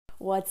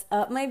What's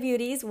up, my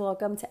beauties?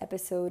 Welcome to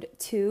episode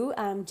 2.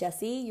 I'm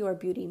Jessie, your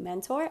beauty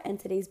mentor, and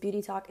today's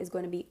beauty talk is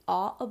going to be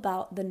all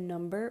about the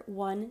number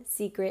one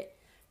secret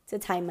to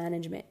time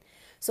management.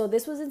 So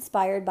this was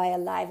inspired by a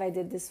live I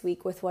did this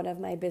week with one of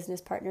my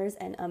business partners,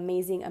 an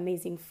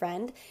amazing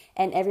friend,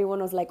 and everyone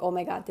was like, oh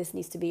my God, this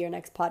needs to be your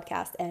next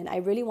podcast. And I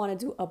really want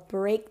to do a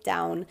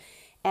breakdown,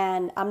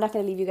 and I'm not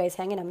going to leave you guys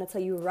hanging. I'm going to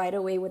tell you right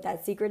away what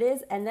that secret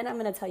is, and then I'm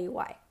going to tell you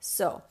why.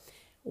 So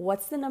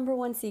what's the number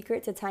one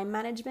secret to time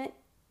management?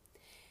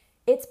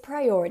 It's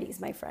priorities,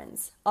 my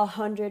friends.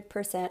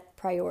 100%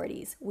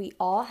 priorities. We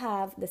all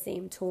have the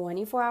same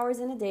 24 hours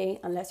in a day,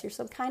 unless you're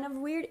some kind of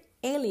weird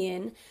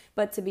alien.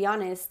 But to be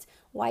honest,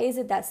 why is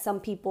it that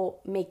some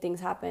people make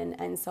things happen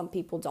and some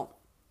people don't?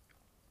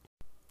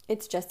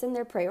 It's just in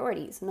their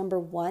priorities. Number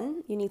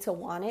one, you need to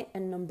want it.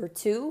 And number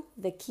two,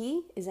 the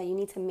key is that you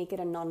need to make it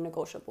a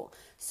non-negotiable.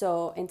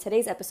 So in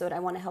today's episode, I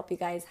want to help you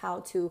guys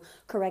how to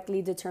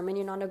correctly determine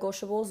your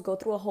non-negotiables, go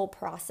through a whole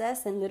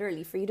process, and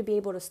literally for you to be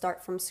able to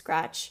start from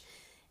scratch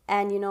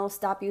and,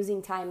 stop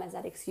using time as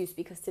that excuse,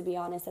 because to be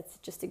honest, that's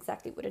just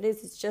exactly what it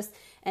is. It's just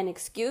an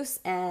excuse.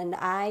 And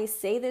I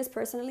say this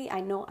personally,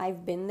 I know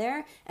I've been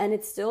there, and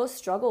it's still a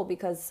struggle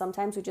because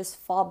sometimes we just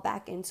fall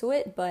back into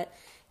it. But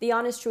the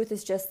honest truth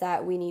is just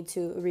that we need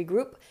to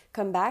regroup,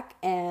 come back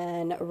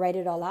and write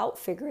it all out,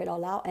 figure it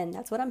all out. And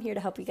that's what I'm here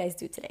to help you guys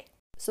do today.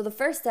 So the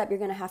first step, you're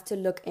going to have to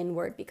look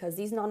inward, because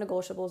these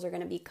non-negotiables are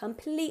going to be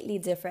completely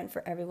different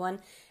for everyone.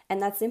 And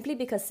that's simply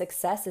because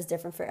success is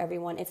different for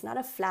everyone. It's not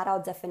a flat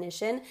out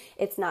definition.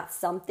 It's not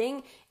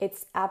something.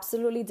 It's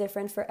absolutely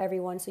different for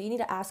everyone. So you need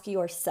to ask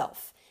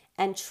yourself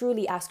and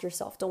truly ask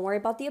yourself. Don't worry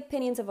about the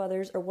opinions of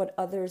others or what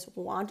others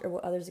want or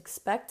what others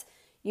expect.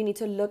 You need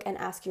to look and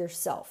ask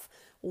yourself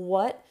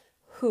what,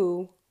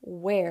 who,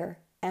 where,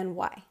 and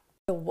why.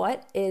 The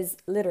what is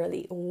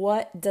literally,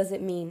 what does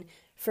it mean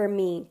for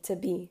me to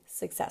be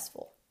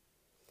successful?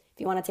 If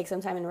you want to take some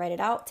time and write it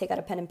out, take out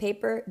a pen and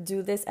paper,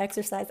 do this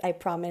exercise. I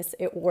promise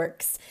it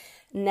works.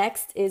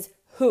 Next is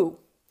who.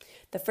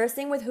 The first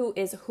thing with who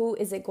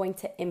is it going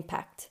to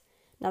impact?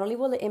 Not only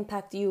will it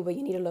impact you, but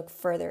you need to look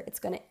further. It's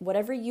going to,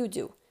 whatever you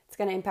do, it's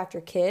going to impact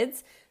your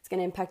kids. It's going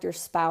to impact your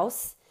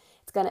spouse.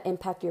 It's going to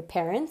impact your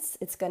parents.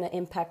 It's going to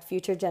impact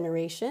future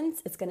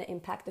generations. It's going to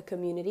impact the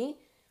community.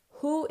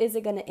 Who is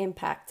it going to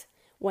impact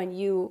when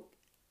you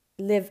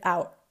live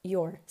out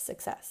your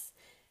success?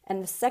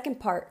 And the second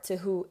part to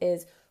who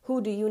is, who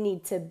do you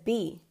need to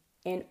be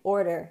in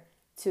order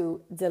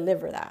to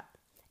deliver that?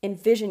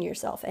 Envision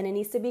yourself, and it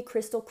needs to be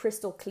crystal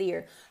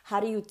clear. How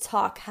do you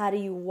talk? How do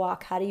you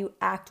walk? How do you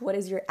act? What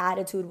is your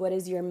attitude? What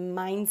is your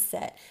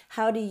mindset?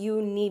 How do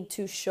you need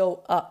to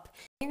show up?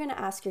 You're going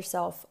to ask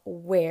yourself,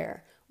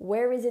 where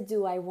is it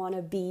do I want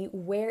to be?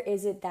 Where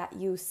is it that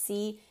you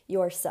see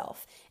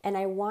yourself? And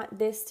I want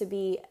this to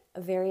be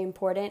very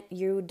important.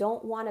 You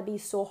don't want to be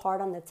so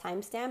hard on the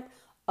timestamp.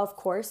 Of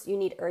course, you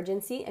need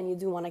urgency and you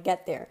do want to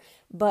get there.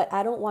 But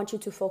I don't want you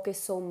to focus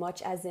so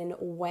much as in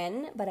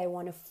when, but I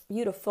want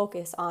you to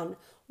focus on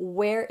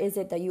where is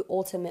it that you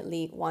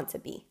ultimately want to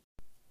be.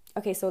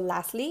 Okay, so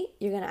lastly,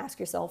 you're going to ask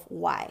yourself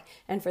why.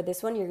 And for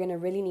this one, you're going to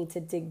really need to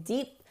dig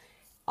deep,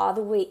 all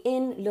the way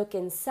in, look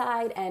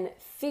inside, and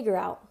figure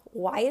out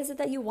why is it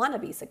that you want to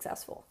be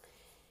successful.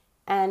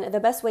 And the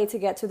best way to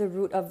get to the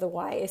root of the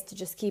why is to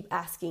just keep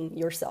asking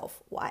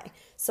yourself why.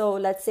 So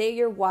let's say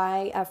your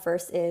why at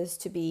first is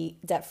to be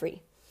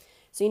debt-free.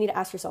 So you need to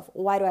ask yourself,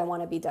 why do I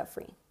want to be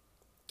debt-free?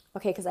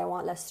 Okay, because I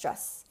want less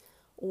stress.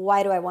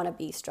 Why do I want to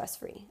be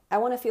stress-free? I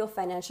want to feel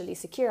financially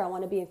secure. I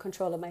want to be in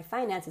control of my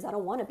finances. I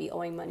don't want to be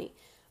owing money.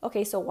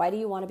 Okay, so why do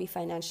you want to be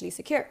financially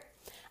secure?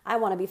 I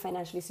want to be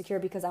financially secure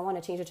because I want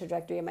to change the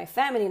trajectory of my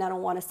family, and I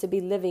don't want us to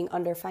be living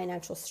under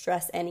financial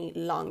stress any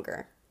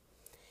longer.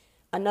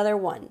 Another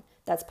one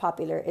that's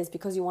popular is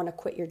because you want to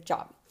quit your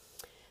job.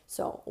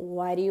 So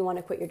why do you want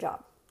to quit your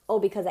job? Oh,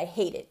 because I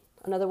hate it.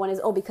 Another one is,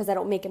 oh, because I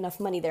don't make enough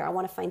money there. I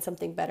want to find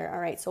something better. All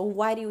right, so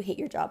why do you hate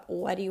your job?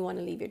 Why do you want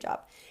to leave your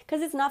job?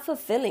 Because it's not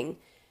fulfilling.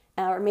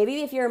 Or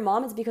maybe if you're a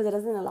mom, it's because it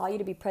doesn't allow you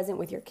to be present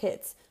with your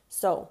kids.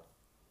 So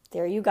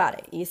there you got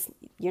it.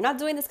 You're not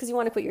doing this because you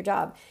want to quit your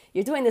job.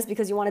 You're doing this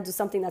because you want to do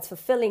something that's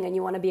fulfilling and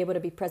you want to be able to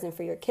be present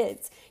for your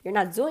kids. You're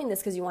not doing this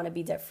because you want to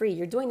be debt-free.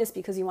 You're doing this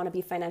because you want to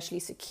be financially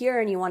secure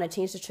and you want to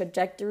change the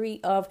trajectory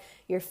of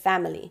your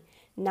family.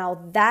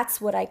 Now, that's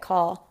what I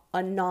call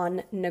a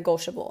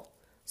non-negotiable.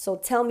 So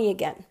tell me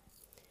again,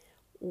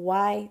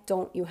 why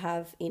don't you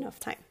have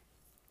enough time?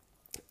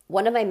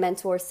 One of my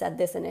mentors said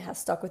this and it has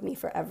stuck with me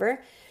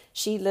forever.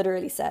 She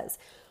literally says,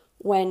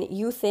 when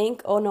you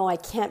think, oh no, I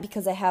can't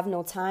because I have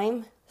no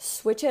time,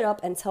 switch it up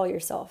and tell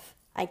yourself,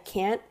 I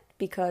can't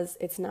because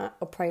it's not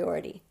a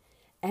priority.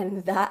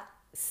 And that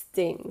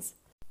stings.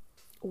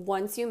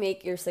 Once you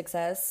make your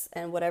success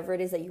and whatever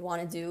it is that you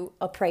want to do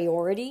a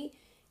priority,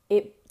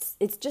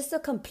 it's just a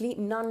complete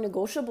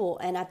non-negotiable.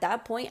 And at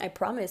that point, I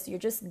promise you're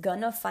just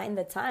gonna find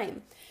the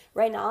time.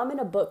 Right now, I'm in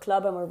a book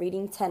club and we're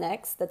reading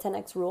 10X, the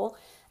 10X rule.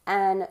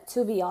 And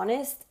to be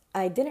honest,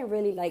 I didn't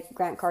really like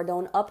Grant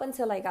Cardone up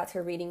until I got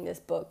to reading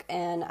this book.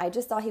 And I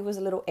just thought he was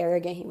a little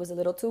arrogant. He was a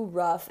little too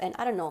rough. And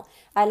I don't know.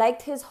 I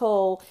liked his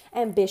whole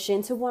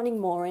ambition to wanting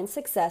more and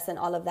success and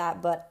all of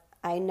that. But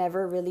I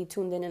never really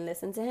tuned in and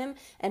listened to him.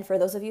 And for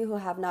those of you who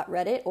have not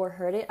read it or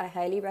heard it, I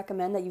highly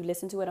recommend that you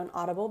listen to it on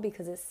Audible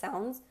because it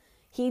sounds,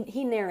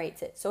 he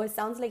narrates it. So it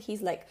sounds like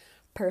he's like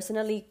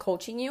personally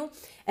coaching you.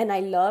 And I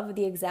love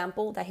the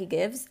example that he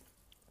gives.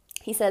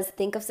 He says,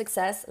 think of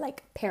success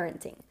like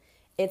parenting.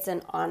 It's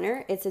an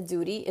honor, it's a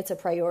duty, it's a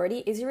priority,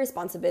 it's your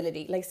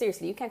responsibility. Like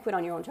seriously, you can't quit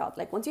on your own child.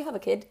 Like once you have a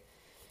kid,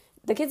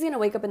 the kid's gonna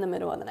wake up in the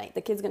middle of the night.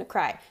 The kid's gonna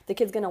cry. The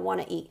kid's gonna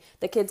wanna eat.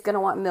 The kid's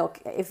gonna want milk.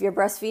 If you're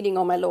breastfeeding,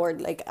 oh my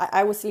Lord, like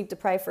I was sleep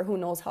deprived for who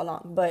knows how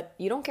long. But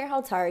you don't care how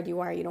tired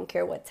you are. You don't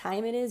care what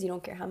time it is. You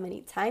don't care how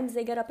many times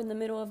they get up in the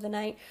middle of the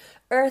night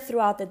or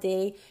throughout the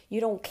day. You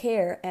don't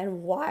care.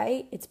 And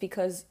why? It's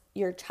because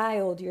your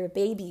child, your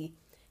baby,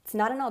 it's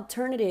not an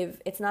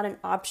alternative. It's not an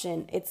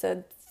option. It's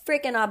a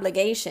freaking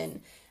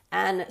obligation,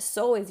 and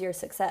so is your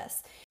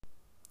success.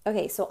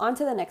 Okay, so on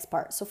to the next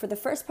part. So for the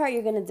first part,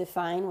 you're going to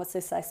define what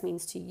success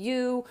means to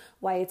you,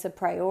 why it's a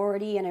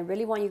priority, and I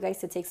really want you guys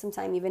to take some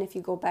time, even if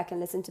you go back and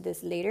listen to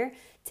this later,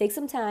 take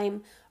some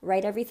time,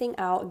 write everything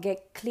out,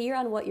 get clear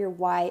on what your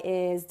why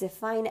is,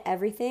 define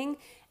everything,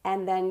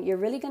 and then you're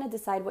really going to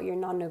decide what your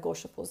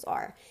non-negotiables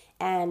are.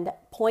 And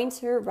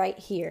pointer right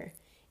here.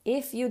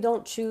 If you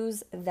don't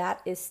choose,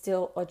 that is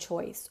still a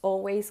choice.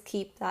 Always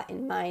keep that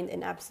in mind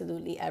in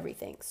absolutely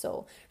everything.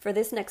 So for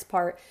this next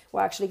part, we're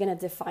actually going to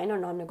define our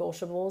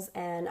non-negotiables,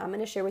 and I'm going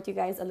to share with you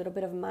guys a little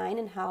bit of mine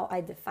and how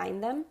I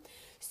define them.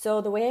 So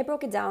the way I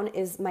broke it down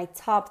is my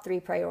top 3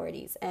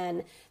 priorities,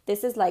 and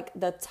this is like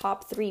the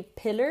top 3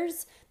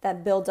 pillars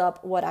that build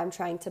up what I'm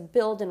trying to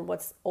build and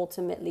what's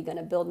ultimately going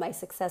to build my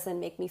success and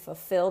make me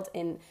fulfilled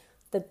in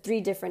the 3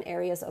 different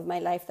areas of my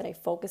life that I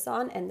focus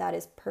on, and that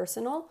is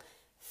personal,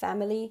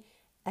 family,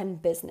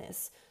 and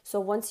business.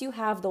 So once you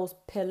have those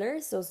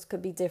pillars, those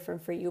could be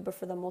different for you, but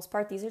for the most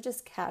part, these are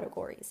just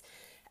categories.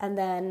 And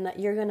then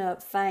you're going to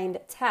find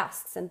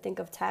tasks and think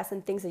of tasks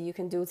and things that you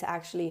can do to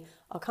actually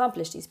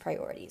accomplish these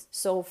priorities.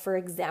 So for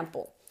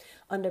example,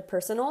 under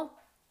personal,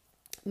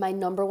 my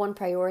number 1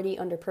 priority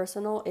under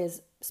personal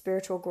is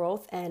spiritual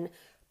growth and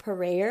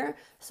prayer.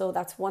 So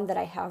that's one that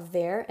I have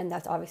there, and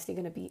that's obviously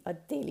going to be a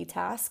daily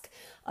task.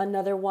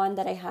 Another one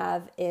that I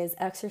have is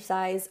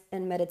exercise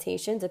and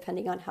meditation,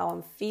 depending on how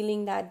I'm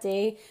feeling that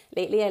day.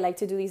 Lately, I like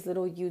to do these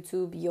little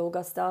YouTube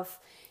yoga stuff,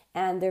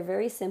 and they're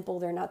very simple.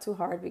 They're not too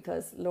hard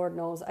because Lord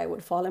knows I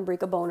would fall and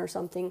break a bone or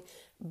something,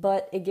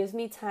 but it gives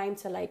me time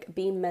to like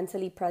be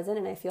mentally present,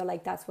 and I feel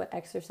like that's what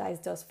exercise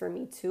does for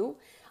me too.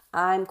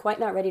 I'm quite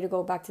not ready to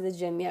go back to the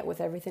gym yet with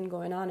everything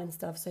going on and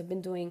stuff. So I've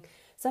been doing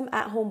some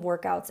at-home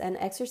workouts, and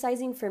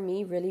exercising for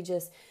me really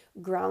just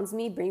grounds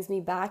me, brings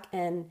me back.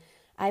 And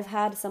I've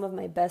had some of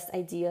my best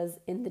ideas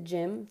in the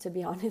gym, to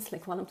be honest,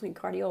 like while I'm doing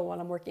cardio, while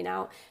I'm working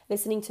out,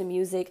 listening to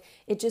music.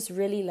 It just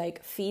really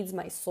like feeds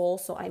my soul.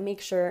 So I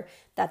make sure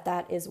that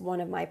that is one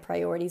of my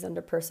priorities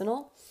under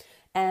personal.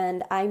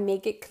 And I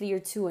make it clear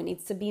too, it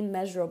needs to be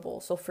measurable.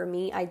 So for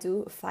me, I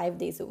do 5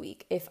 days a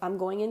week. If I'm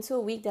going into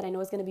a week that I know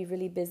is going to be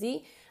really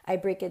busy, I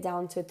break it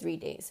down to 3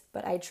 days.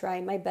 But I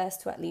try my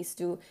best to at least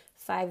do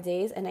 5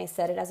 days, and I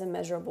set it as a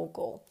measurable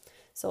goal.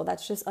 So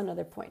that's just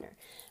another pointer.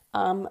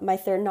 My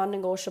third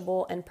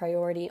non-negotiable and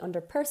priority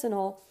under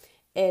personal,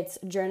 it's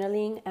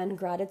journaling and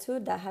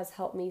gratitude. That has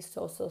helped me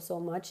so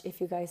much. If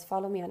you guys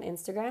follow me on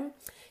Instagram,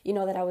 you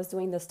know that I was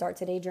doing the Start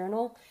Today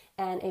journal,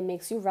 and it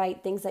makes you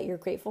write things that you're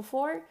grateful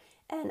for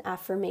and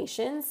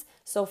affirmations.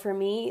 So for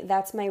me,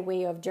 that's my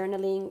way of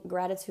journaling,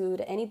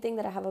 gratitude, anything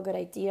that I have a good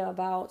idea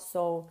about.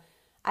 So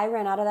I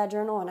ran out of that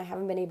journal and I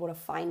haven't been able to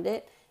find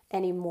it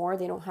anymore.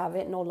 They don't have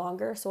it no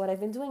longer. So what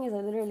I've been doing is I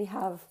literally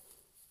have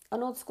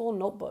an old school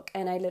notebook,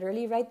 and I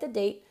literally write the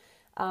date.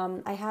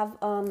 I have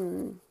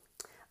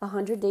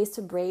 100 Days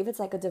to Brave. It's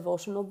like a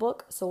devotional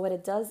book. So what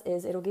it does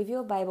is it'll give you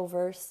a Bible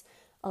verse,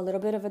 a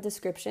little bit of a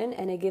description,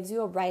 and it gives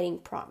you a writing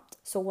prompt.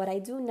 So what I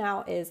do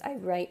now is I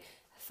write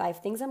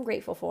 5 things I'm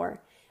grateful for.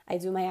 I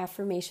do my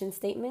affirmation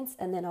statements,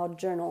 and then I'll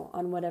journal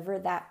on whatever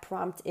that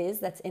prompt is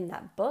that's in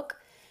that book.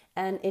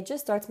 And it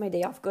just starts my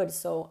day off good.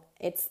 So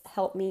it's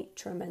helped me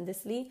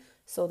tremendously.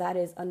 So that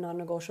is a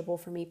non-negotiable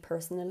for me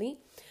personally.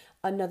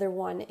 Another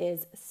one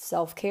is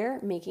self-care,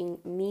 making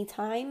me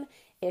time.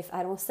 If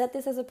I don't set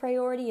this as a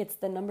priority, it's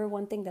the number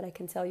 1 thing that I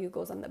can tell you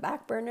goes on the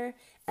back burner,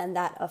 and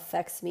that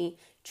affects me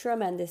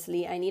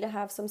tremendously. I need to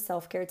have some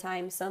self-care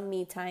time, some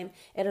me time.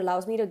 It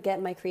allows me to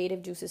get my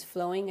creative juices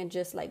flowing and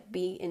just like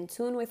be in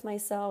tune with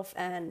myself.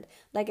 And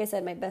like I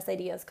said, my best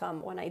ideas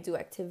come when I do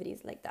activities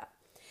like that.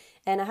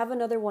 And I have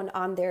another one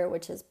on there,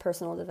 which is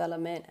personal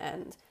development,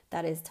 and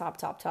that is top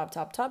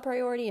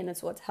priority, and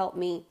it's what's helped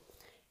me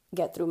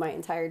get through my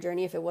entire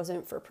journey. If it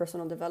wasn't for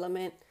personal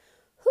development,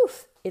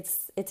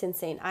 it's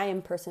insane. I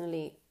am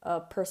personally a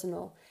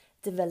personal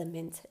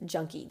development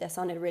junkie. That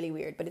sounded really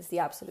weird, but it's the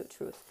absolute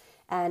truth.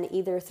 And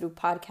either through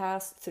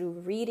podcasts, through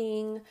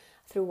reading,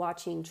 through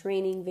watching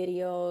training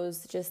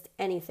videos, just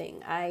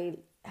anything. I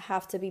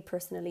have to be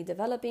personally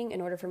developing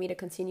in order for me to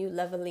continue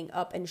leveling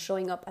up and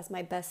showing up as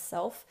my best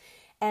self.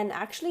 And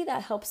actually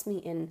that helps me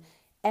in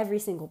every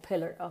single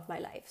pillar of my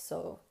life.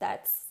 So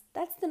that's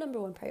the number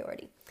one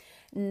priority.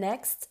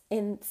 Next,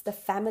 in the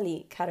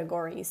family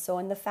category. So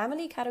in the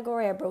family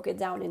category, I broke it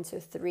down into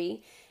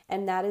 3.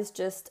 And that is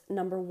just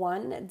number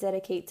 1,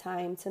 dedicate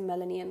time to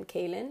Melanie and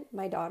Kaylin,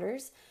 my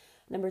daughters.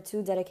 Number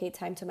 2, dedicate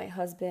time to my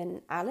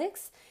husband,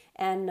 Alex.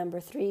 And number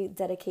 3,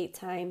 dedicate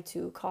time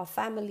to call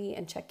family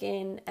and check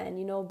in and,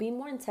 be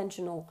more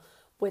intentional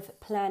with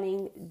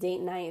planning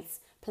date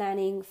nights,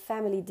 planning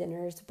family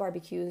dinners,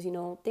 barbecues,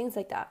 things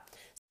like that.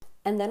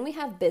 And then we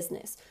have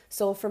business.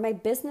 So for my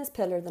business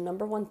pillar, the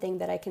number 1 thing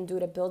that I can do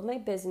to build my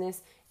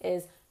business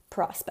is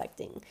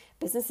prospecting.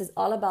 Business is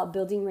all about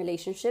building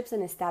relationships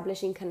and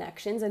establishing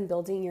connections and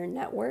building your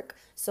network.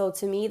 So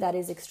to me, that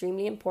is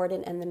extremely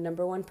important and the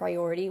number 1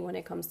 priority when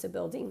it comes to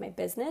building my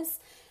business.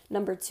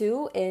 Number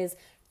 2 is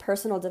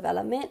personal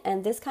development,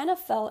 and this kind of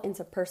fell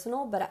into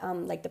personal, but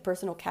like the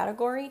personal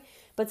category.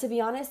 But to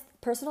be honest,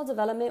 personal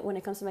development when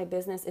it comes to my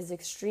business is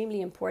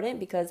extremely important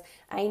because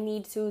I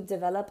need to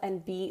develop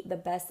and be the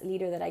best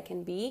leader that I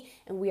can be,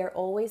 and we are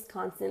always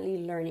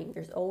constantly learning.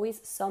 There's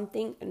always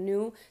something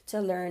new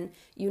to learn.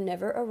 You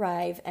never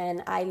arrive,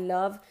 and I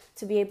love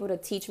to be able to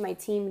teach my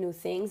team new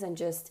things and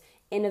just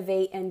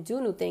innovate and do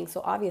new things.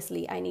 So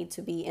obviously I need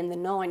to be in the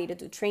know. I need to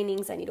do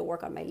trainings. I need to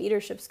work on my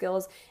leadership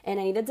skills,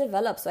 and I need to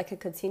develop so I can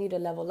continue to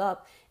level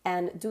up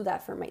and do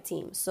that for my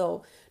team.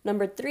 So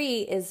number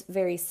 3 is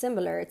very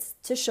similar. It's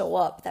to show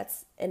up.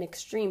 That's an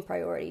extreme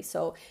priority.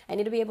 So I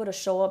need to be able to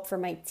show up for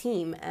my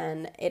team,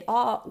 and it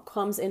all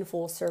comes in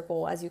full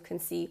circle, as you can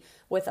see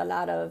with a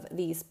lot of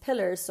these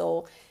pillars.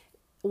 So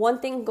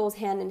one thing goes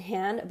hand in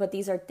hand, but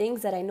these are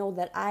things that I know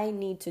that I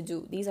need to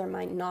do. These are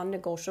my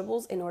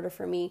non-negotiables in order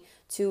for me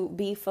to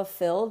be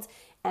fulfilled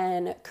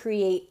and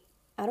create,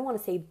 I don't want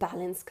to say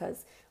balance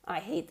because I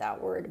hate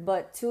that word,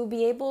 but to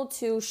be able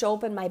to show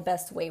up in my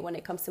best way when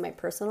it comes to my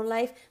personal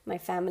life, my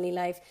family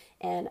life,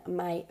 and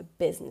my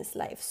business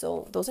life.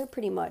 So those are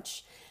pretty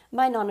much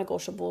my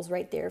non-negotiables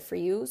right there for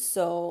you.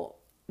 So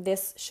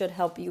this should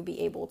help you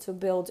be able to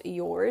build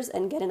yours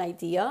and get an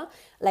idea.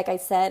 Like I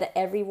said,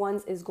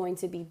 everyone's is going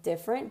to be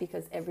different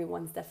because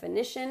everyone's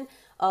definition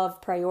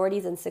of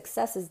priorities and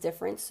success is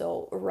different.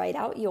 So write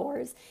out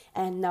yours.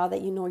 And now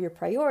that you know your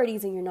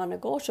priorities and your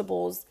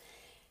non-negotiables,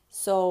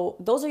 so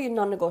those are your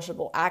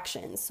non-negotiable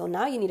actions. So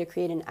now you need to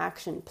create an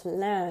action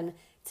plan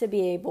to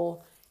be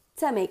able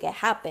to make it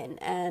happen.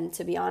 And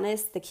to be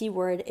honest, the key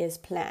word is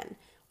plan.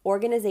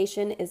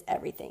 Organization is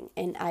everything.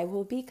 And I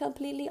will be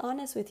completely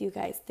honest with you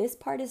guys. This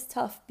part is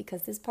tough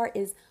because this part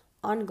is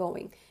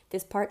ongoing.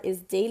 This part is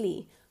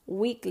daily,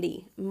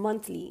 weekly,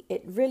 monthly.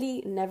 It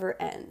really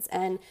never ends.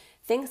 And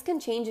things can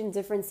change in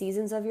different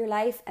seasons of your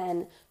life,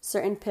 and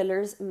certain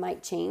pillars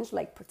might change,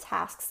 like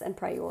tasks and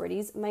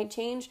priorities might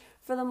change.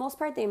 For the most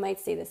part, they might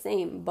stay the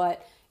same,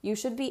 but you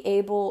should be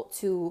able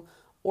to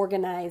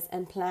organize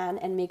and plan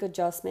and make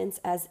adjustments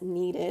as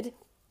needed.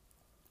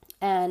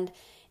 And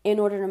in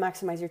order to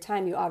maximize your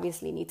time, you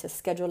obviously need to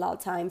schedule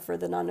out time for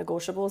the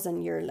non-negotiables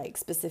and your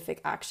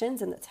specific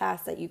actions and the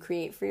tasks that you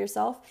create for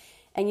yourself.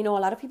 And a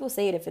lot of people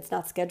say it, if it's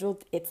not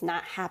scheduled, it's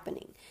not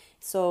happening.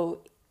 So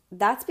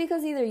that's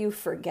because either you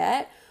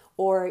forget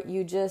or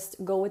you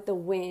just go with the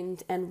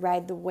wind and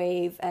ride the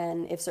wave.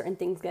 And if certain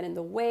things get in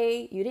the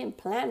way, you didn't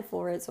plan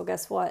for it. So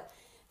guess what?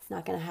 It's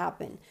not going to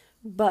happen.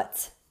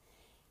 But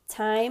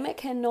time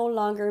can no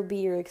longer be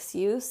your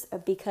excuse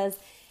because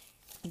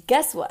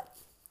guess what?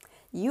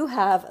 You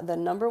have the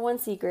number 1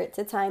 secret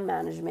to time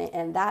management,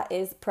 and that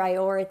is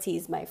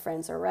priorities, my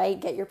friends, all right?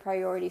 Get your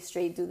priorities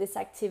straight. Do this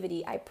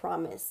activity, I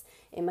promise.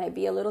 It might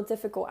be a little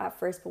difficult at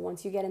first, but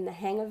once you get in the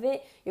hang of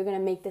it, you're going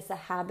to make this a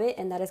habit,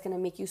 and that is going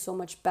to make you so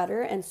much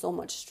better and so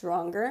much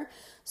stronger.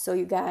 So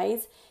you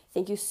guys,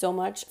 thank you so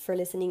much for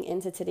listening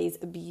into today's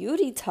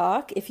beauty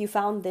talk. If you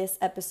found this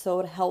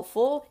episode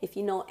helpful, if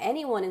you know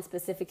anyone in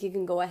specific, you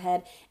can go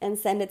ahead and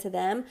send it to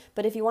them.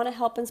 But if you want to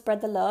help and spread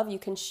the love, you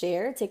can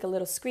share, take a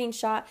little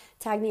screenshot,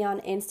 tag me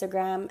on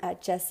Instagram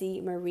at Jessie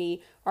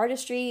Marie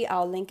Artistry.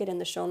 I'll link it in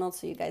the show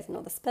notes so you guys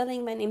know the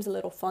spelling. My name's a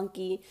little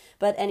funky.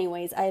 But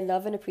anyways, I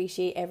love and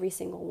appreciate every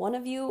single one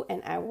of you,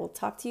 and I will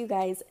talk to you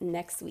guys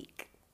next week.